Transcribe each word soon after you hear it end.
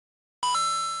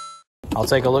I'll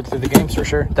take a look through the games for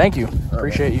sure. Thank you.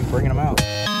 Appreciate you bringing them out.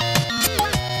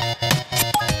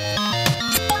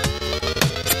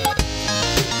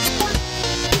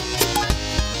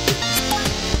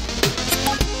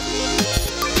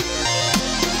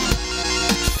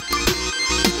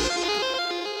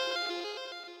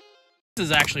 This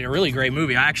is actually a really great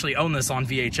movie. I actually own this on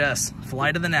VHS.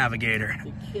 Flight of the Navigator.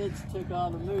 The kids took all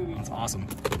the movies. That's awesome.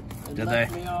 Did they?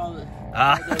 Me all the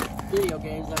video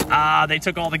games. They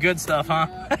took all the good stuff, huh?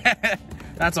 Yeah.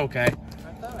 That's okay.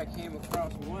 I thought I came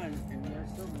across one, and there's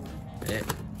somewhere.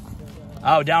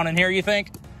 Oh, down in here, you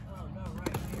think? Oh, no,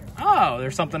 right here. Oh,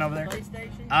 there's something over there.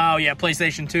 PlayStation? Oh, yeah,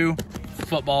 PlayStation 2,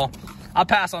 football. I'll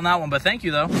pass on that one, but thank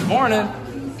you, though. Morning.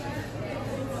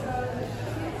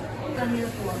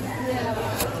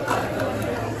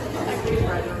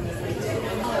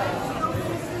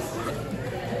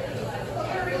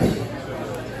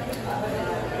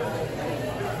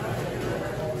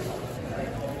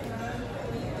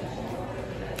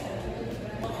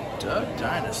 Duck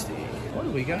Dynasty. What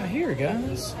do we got here,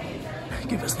 guys?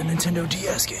 Give us the Nintendo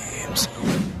DS games.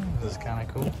 This is kind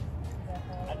of cool.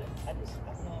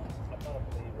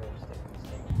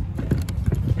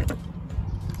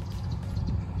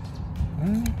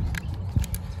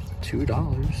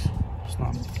 $2. It's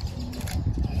not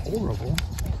horrible.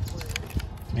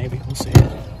 Maybe, we'll see.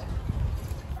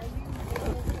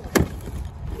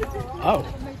 Oh,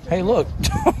 hey, look.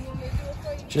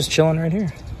 Just chilling right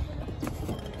here.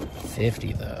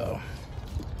 50 though.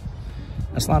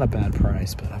 That's not a bad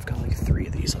price, but I've got like 3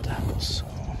 of these at the house, so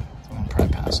I'll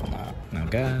probably pass on that. Now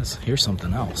guys, here's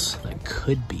something else that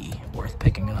could be worth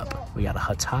picking up. We got a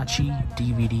Hitachi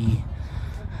DVD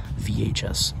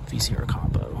VHS VCR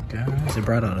combo. Guys, they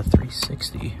brought out a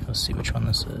 360. Let's see which one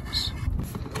this is.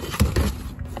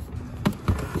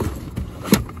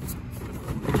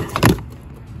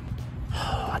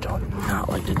 I do not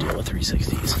like to deal with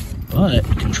 360s, but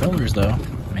controllers though,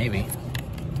 maybe.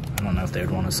 I don't know if they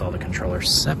would want to sell the controllers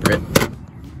separate.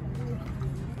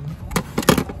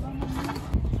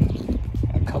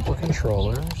 A couple of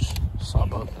controllers. Saw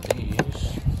both of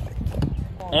these.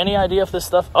 Any idea if this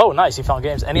stuff... Oh, nice, you found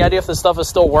games. Any idea if this stuff is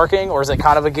still working, or is it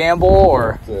kind of a gamble,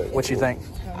 or what you think?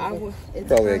 Probably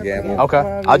a gamble.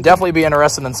 Okay. I'd definitely be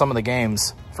interested in some of the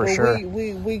games, for sure.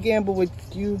 We gamble with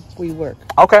you, we work.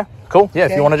 Okay, cool. Yeah,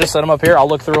 if you want to just set them up here, I'll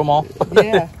look through them all.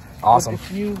 Yeah. Awesome.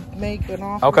 If you make an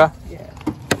offer. Okay. Yeah.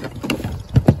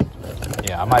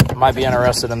 Yeah, I might be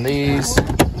interested in these.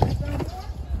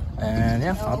 And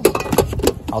yeah,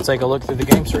 I'll take a look through the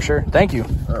games for sure. Thank you.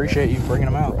 Appreciate you bringing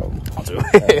them out. I'll do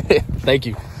it. Thank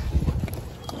you.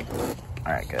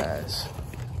 All right, guys.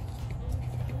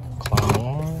 Clone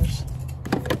Wars.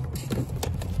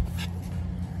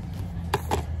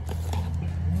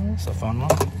 It's a fun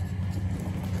one.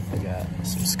 We got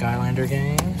some Skylander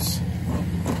games.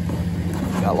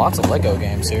 We got lots of Lego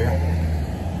games here.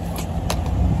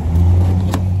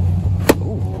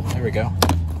 Ooh, there we go.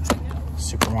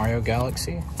 Super Mario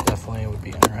Galaxy. Definitely would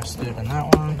be interested in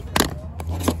that one.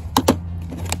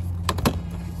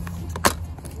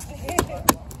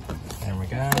 There we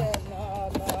go.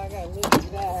 No, I gotta look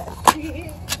at that.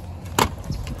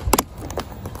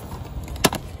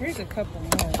 Here's a couple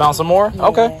more. Found some more? Yeah.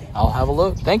 Okay. I'll have a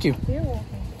look. Thank you. Here's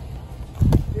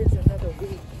another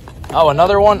week. Oh,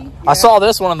 another one? Yeah. I saw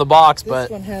this one in the box, but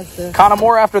this one has the... kind of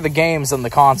more after the games than the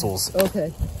consoles.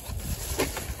 Okay.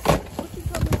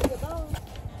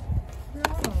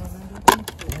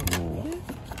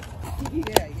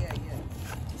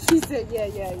 She said, yeah,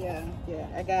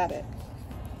 I got it.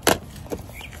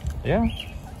 Yeah.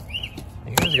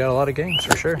 You guys got a lot of games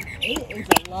for sure. It is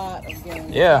a lot of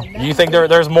games. Yeah. You think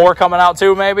there's more coming out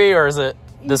too, maybe? Or is it,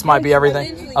 this might be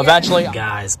everything? Eventually.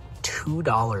 Guys,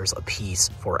 $2 a piece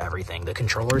for everything. The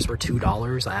controllers were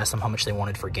 $2. I asked them how much they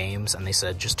wanted for games, and they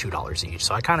said just $2 each.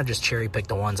 So I kind of just cherry picked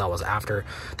the ones I was after.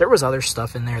 There was other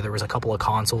stuff in there. There was a couple of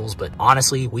consoles, but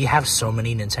honestly, we have so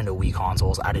many Nintendo Wii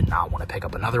consoles. I did not want to pick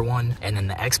up another one. And then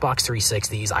the Xbox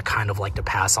 360s, I kind of like to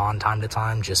pass on time to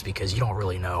time just because you don't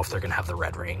really know if they're going to have the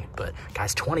red ring. But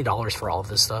guys, $20 for all of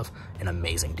this stuff, an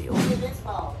amazing deal.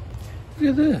 Look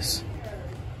at this.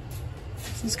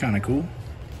 This is kind of cool.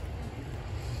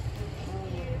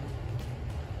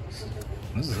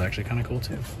 This is actually kind of cool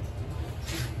too.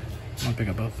 I'm gonna pick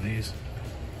up both of these.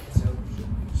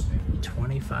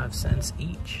 25 cents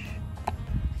each.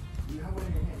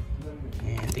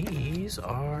 And these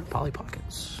are Polly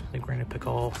Pockets. I think we're gonna pick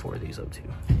all 4 of these up too.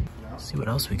 Let's see what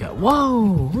else we got.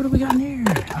 Whoa, what do we got in here?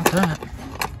 How's that?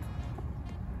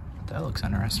 That looks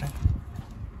interesting.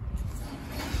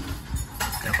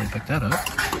 Definitely pick that up.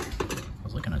 I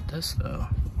was looking at this though.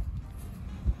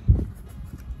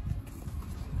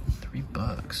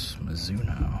 bucks.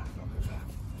 Mizuno.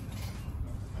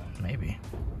 Maybe.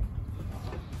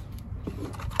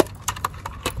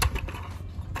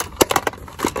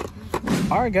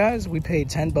 All right, guys, we paid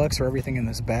 10 bucks for everything in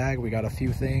this bag. We got a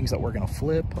few things that we're gonna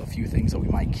flip, a few things that we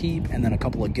might keep, and then a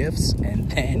couple of gifts, and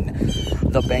then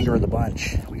the banger of the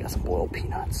bunch. We got some boiled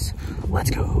peanuts.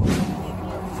 Let's go.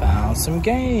 Found some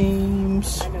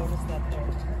games. I noticed that there.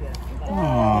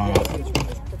 Aww.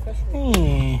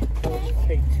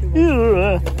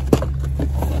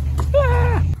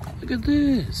 Ah, look at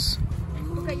this.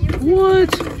 What?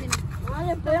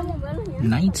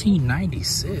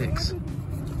 1996.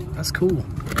 That's cool.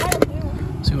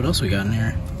 Let's see what else we got in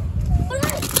here.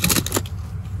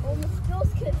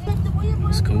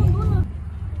 That's cool.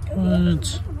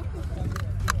 What?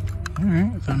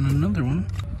 Alright, found another one.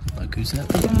 Look who's at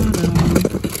the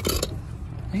bottom.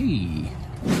 Hey.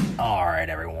 Alright,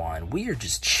 everyone. We are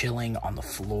just chilling on the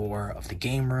floor of the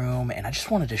game room, and I just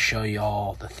wanted to show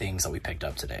y'all the things that we picked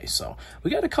up today. So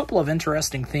we got a couple of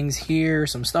interesting things here,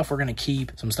 some stuff we're going to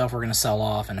keep, some stuff we're going to sell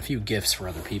off, and a few gifts for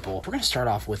other people. We're going to start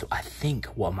off with, I think,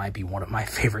 what might be one of my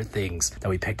favorite things that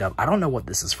we picked up. I don't know what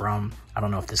this is from. I don't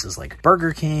know if this is like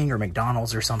Burger King or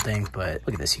McDonald's or something, but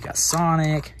look at this. You got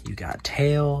Sonic, you got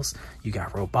Tails, you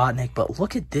got Robotnik, but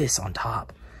look at this on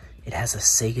top. It has a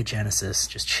Sega Genesis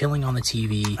just chilling on the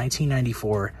TV,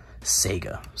 1994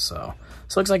 Sega. So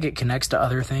looks like it connects to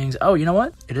other things. Oh, you know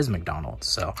what? It is McDonald's.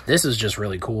 So this is just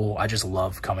really cool. I just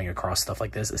love coming across stuff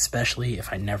like this, especially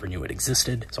if I never knew it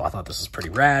existed. So I thought this was pretty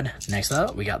rad. Next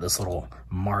up, we got this little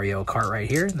Mario Kart right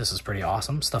here. This is pretty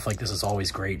awesome. Stuff like this is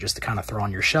always great just to kind of throw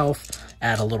on your shelf,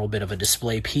 add a little bit of a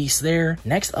display piece there.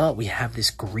 Next up, we have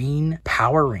this green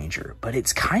Power Ranger, but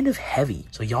it's kind of heavy.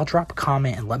 So y'all drop a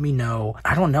comment and let me know.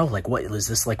 I don't know, like, what is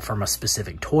this, like from a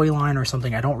specific toy line or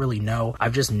something? I don't really know.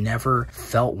 I've just never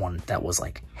felt one that was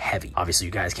like heavy. Obviously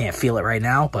you guys can't feel it right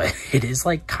now, but it is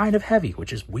like kind of heavy,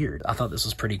 which is weird. I thought this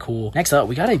was pretty cool. Next up,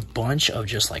 we got a bunch of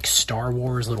just like Star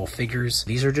Wars little figures.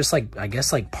 These are just like, I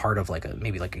guess like part of like a,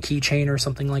 maybe like a keychain or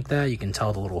something like that. You can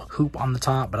tell the little hoop on the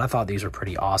top, but I thought these were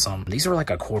pretty awesome. These are like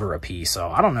a $1 a piece.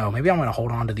 So I don't know, maybe I'm gonna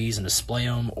hold on to these and display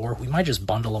them, or we might just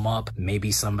bundle them up.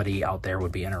 Maybe somebody out there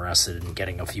would be interested in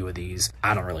getting a few of these.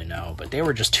 I don't really know, but they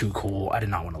were just too cool. I did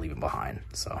not want to leave them behind.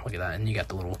 So look at that. And you got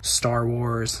the little Star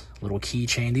Wars little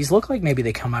keychain. These look like maybe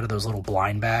they come out of those little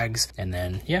blind bags. And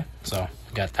then, yeah, so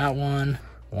we got that one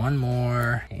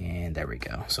more, and there we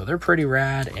go. So they're pretty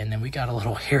rad. And then we got a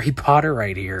little Harry Potter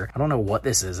right here. I don't know what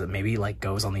this is. It maybe like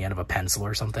goes on the end of a pencil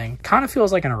or something. Kind of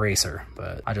feels like an eraser,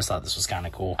 but I just thought this was kind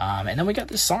of cool. And then we got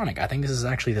this Sonic. I think this is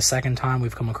actually the second time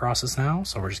we've come across this now,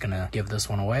 so we're just gonna give this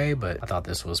one away, but I thought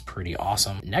this was pretty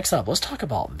awesome. Next up, let's talk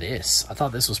about this. I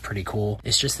thought this was pretty cool.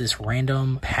 It's just this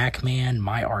random Pac-Man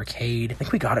My Arcade. I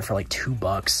think we got it for like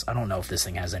 $2. I don't know if this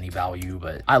thing has any value,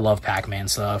 but I love Pac-Man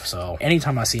stuff, so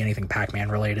anytime I see anything Pac-Man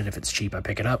related, if it's cheap, I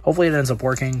pick it up. Hopefully it ends up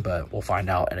working, but we'll find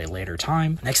out at a later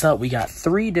time. Next up, we got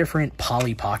 3 different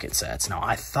Polly Pocket sets. Now,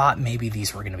 I thought maybe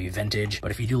these were going to be vintage, but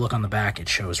if you do look on the back, it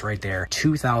shows right there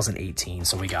 2018.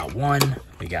 So we got 1,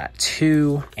 we got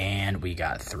 2, and we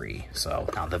got 3. So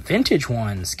now the vintage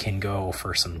ones can go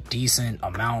for some decent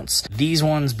amounts. These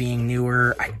ones being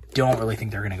newer, I don't really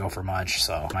think they're going to go for much,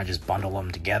 so I might just bundle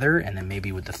them together, and then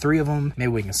maybe with the 3 of them,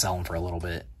 maybe we can sell them for a little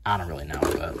bit. I don't really know,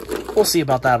 but we'll see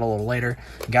about that a little later.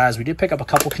 Guys, we did pick up a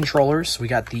couple controllers. We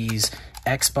got these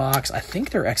Xbox, I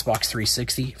think they're Xbox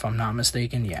 360, if I'm not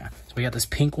mistaken. Yeah. So we got this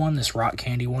pink one, this rock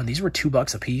candy one. These were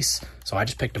 $2 a piece, so I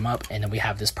just picked them up. And then we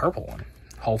have this purple one.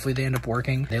 Hopefully they end up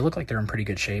working. They look like they're in pretty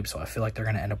good shape, so I feel like they're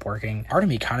going to end up working. Part of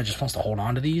me kind of just wants to hold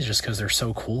on to these just because they're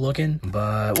so cool looking,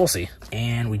 but we'll see.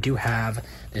 And we do have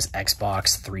this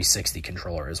Xbox 360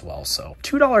 controller as well. So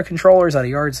 $2 controllers at a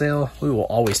yard sale. We will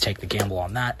always take the gamble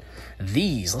on that.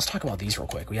 These, let's talk about these real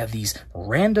quick. We have these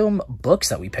random books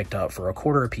that we picked up for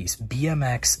 $1 a piece.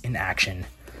 BMX in action.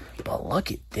 But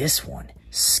look at this one.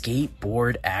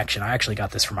 Skateboard action. I actually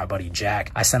got this from my buddy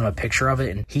Jack. I sent him a picture of it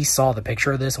and he saw the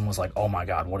picture of this and was like, oh my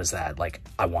God, what is that? Like,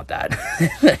 I want that.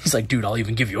 He's like, dude, I'll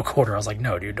even give you $1. I was like,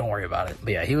 no, dude, don't worry about it.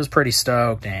 But yeah, he was pretty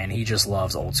stoked and he just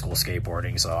loves old school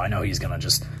skateboarding. So I know he's going to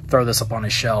just throw this up on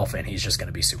his shelf and he's just going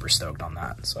to be super stoked on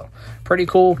that. So pretty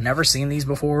cool. Never seen these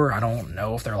before. I don't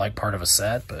know if they're like part of a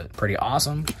set, but pretty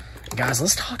awesome. Guys,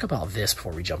 let's talk about this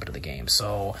before we jump into the game.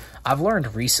 So I've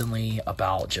learned recently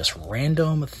about just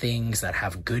random things that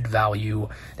have good value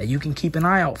that you can keep an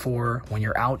eye out for when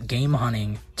you're out game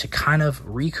hunting to kind of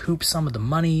recoup some of the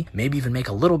money, maybe even make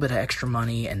a little bit of extra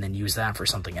money and then use that for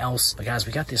something else. But guys,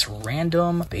 we got this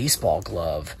random baseball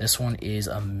glove. This one is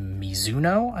a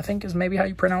Mizuno, I think is maybe how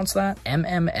you pronounce that.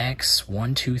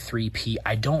 MMX123P.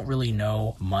 I don't really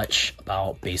know much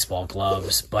about baseball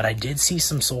gloves, but I did see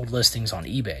some sold listings on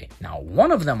eBay. Now,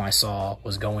 one of them I saw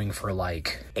was going for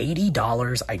like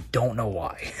 $80. I don't know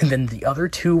why. And then the other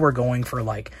two were going for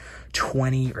like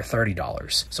 $20 or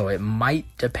 $30. So it might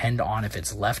depend on if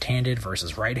it's left-handed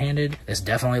versus right-handed. This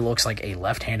definitely looks like a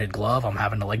left-handed glove. I'm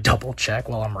having to like double check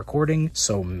while I'm recording.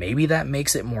 So maybe that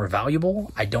makes it more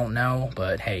valuable. I don't know,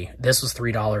 but hey, this was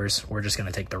 $3. We're just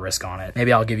gonna take the risk on it.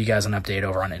 Maybe I'll give you guys an update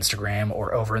over on Instagram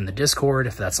or over in the Discord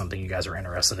if that's something you guys are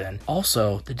interested in.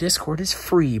 Also, the Discord is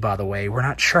free, by the way. We're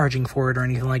not charging for it or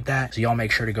anything like that. So y'all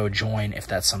make sure to go join if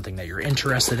that's something that you're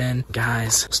interested in.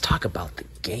 Guys, let's talk about the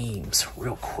games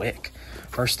real quick.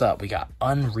 First up, we got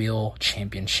Unreal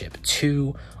Championship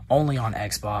 2, only on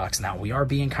Xbox. Now, we are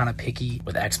being kind of picky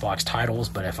with Xbox titles,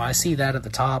 but if I see that at the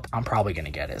top, I'm probably going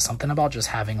to get it. Something about just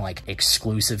having like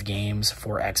exclusive games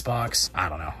for Xbox, I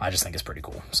don't know. I just think it's pretty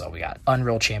cool. So we got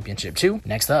Unreal Championship 2.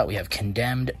 Next up, we have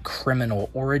Condemned Criminal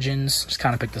Origins. Just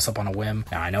kind of picked this up on a whim.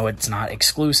 Now, I know it's not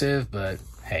exclusive, but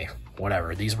hey,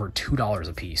 whatever. These were $2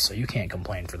 a piece, so you can't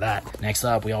complain for that. Next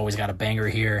up, we always got a banger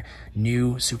here.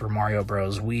 New Super Mario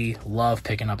Bros. We love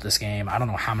picking up this game. I don't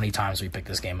know how many times we picked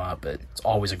this game up, but it's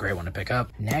always a great one to pick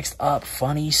up. Next up,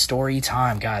 Funny Story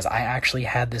Time. Guys, I actually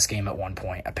had this game at one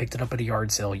point. I picked it up at a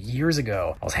yard sale years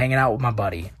ago. I was hanging out with my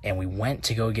buddy, and we went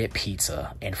to go get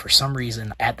pizza. And for some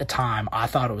reason, at the time, I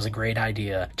thought it was a great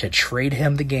idea to trade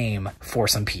him the game for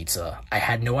some pizza. I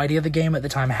had no idea the game at the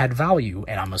time had value,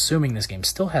 and I'm assuming this game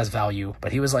still has value,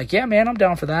 but he was like, yeah, man, I'm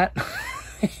down for that.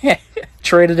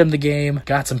 Traded him the game,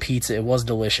 got some pizza. It was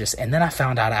delicious. And then I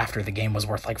found out after the game was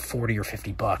worth like 40 or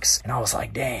 50 bucks. And I was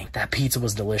like, dang, that pizza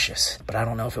was delicious. But I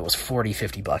don't know if it was 40,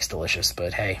 50 bucks delicious.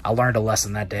 But hey, I learned a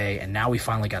lesson that day. And now we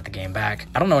finally got the game back.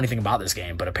 I don't know anything about this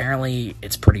game, but apparently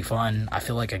it's pretty fun. I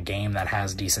feel like a game that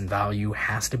has decent value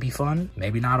has to be fun.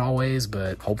 Maybe not always,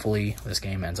 but hopefully this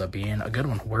game ends up being a good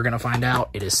one. We're going to find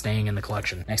out. It is staying in the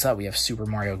collection. Next up, we have Super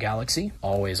Mario Galaxy.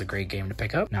 Always a great game to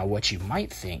pick up. Now, what you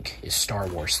might think is Star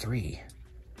Wars 3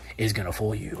 is gonna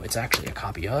fool you. It's actually a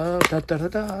copy of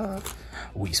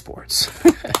Wii Sports.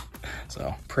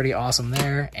 So pretty awesome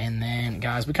there. And then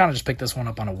guys, we kind of just picked this one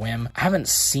up on a whim. I haven't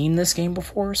seen this game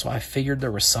before, so I figured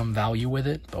there was some value with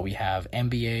it, but we have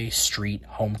NBA Street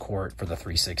Home Court for the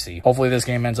 360. Hopefully this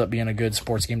game ends up being a good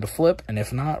sports game to flip, and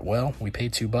if not, well, we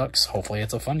paid $2. Hopefully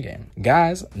it's a fun game.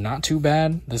 Guys, not too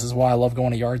bad. This is why I love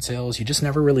going to yard sales. You just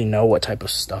never really know what type of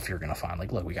stuff you're gonna find.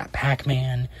 Like, look, we got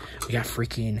Pac-Man, we got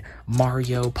freaking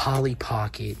Mario, Polly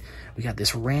Pocket, we got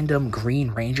this random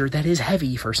Green Ranger that is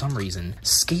heavy for some reason.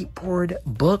 Skateboard,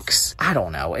 books. I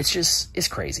don't know. It's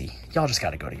crazy. Y'all just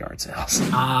gotta go to yard sales.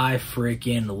 I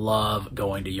freaking love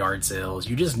going to yard sales.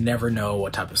 You just never know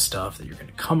what type of stuff that you're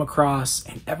gonna come across,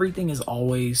 and everything is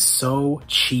always so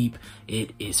cheap.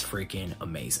 It is freaking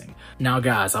amazing. Now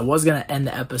guys, I was gonna end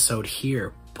the episode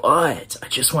here, but I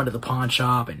just went to the pawn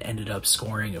shop and ended up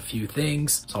scoring a few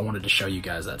things, so I wanted to show you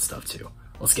guys that stuff too.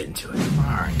 Let's get into it. All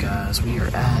right, guys, we are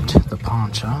at the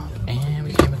pawn shop, and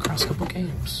we came across a couple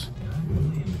games.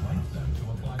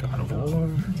 God of War,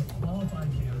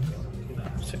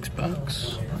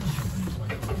 $6.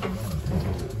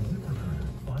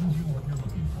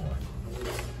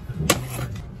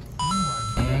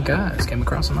 And guys, came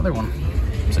across another one,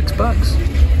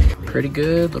 $6. Pretty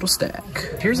good little stack.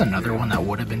 Here's another one that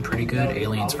would have been pretty good,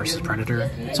 Aliens vs.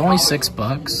 Predator. It's only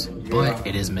 $6, but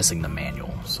it is missing the manual.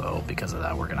 So because of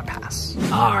that, we're gonna pass.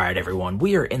 All right, everyone,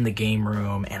 we are in the game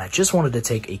room, and I just wanted to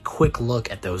take a quick look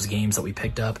at those games that we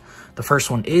picked up. The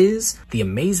first one is The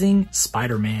Amazing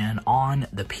Spider-Man on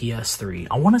the PS3.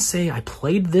 I wanna say I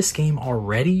played this game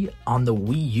already on the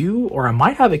Wii U, or I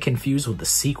might have it confused with the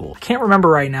sequel. I can't remember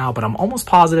right now, but I'm almost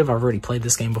positive I've already played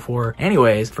this game before.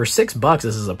 Anyways, for $6,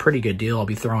 this is a pretty good deal. I'll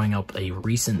be throwing up a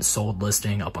recent sold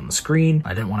listing up on the screen.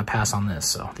 I didn't want to pass on this,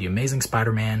 so The Amazing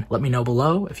Spider-Man. Let me know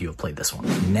below if you have played this one.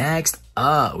 Next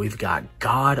up, we've got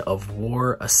God of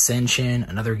War Ascension,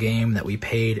 another game that we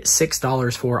paid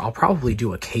 $6 for. I'll probably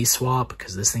do a case swap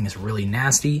because this thing is really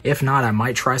nasty. If not, I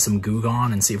might try some Goo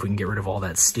Gone and see if we can get rid of all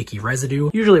that sticky residue.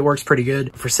 Usually it works pretty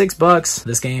good. For $6,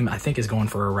 this game I think is going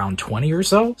for around 20 or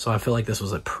so. So I feel like this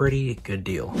was a pretty good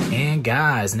deal. And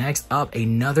guys, next up,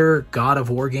 another God of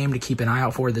War game to keep an eye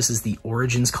out for. This is the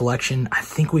Origins Collection. I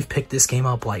think we've picked this game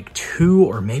up like 2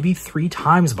 or maybe 3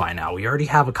 times by now. We already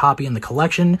have a copy in the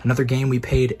collection. Another game we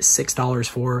paid $6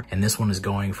 for, and this one is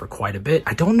going for quite a bit.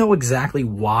 I don't know exactly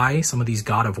why some of these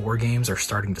God of War games are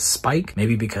starting to spike.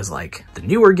 Maybe because like the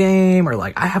newer game, or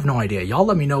like, I have no idea. Y'all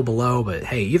let me know below, but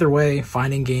hey, either way,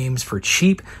 finding games for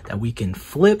cheap that we can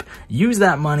flip, use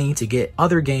that money to get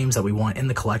other games that we want in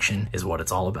the collection is what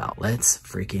it's all about. Let's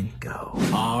freaking go.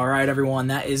 All right, everyone,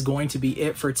 that is going to be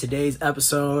it for today's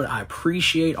episode. I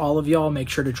appreciate all of y'all. Make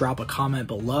sure to drop a comment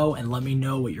below and let me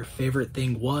know what your favorite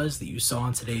thing was that you saw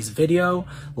in today's video.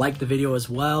 Like the video as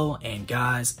well. And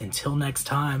guys, until next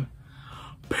time,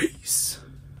 peace.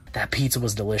 That pizza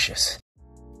was delicious.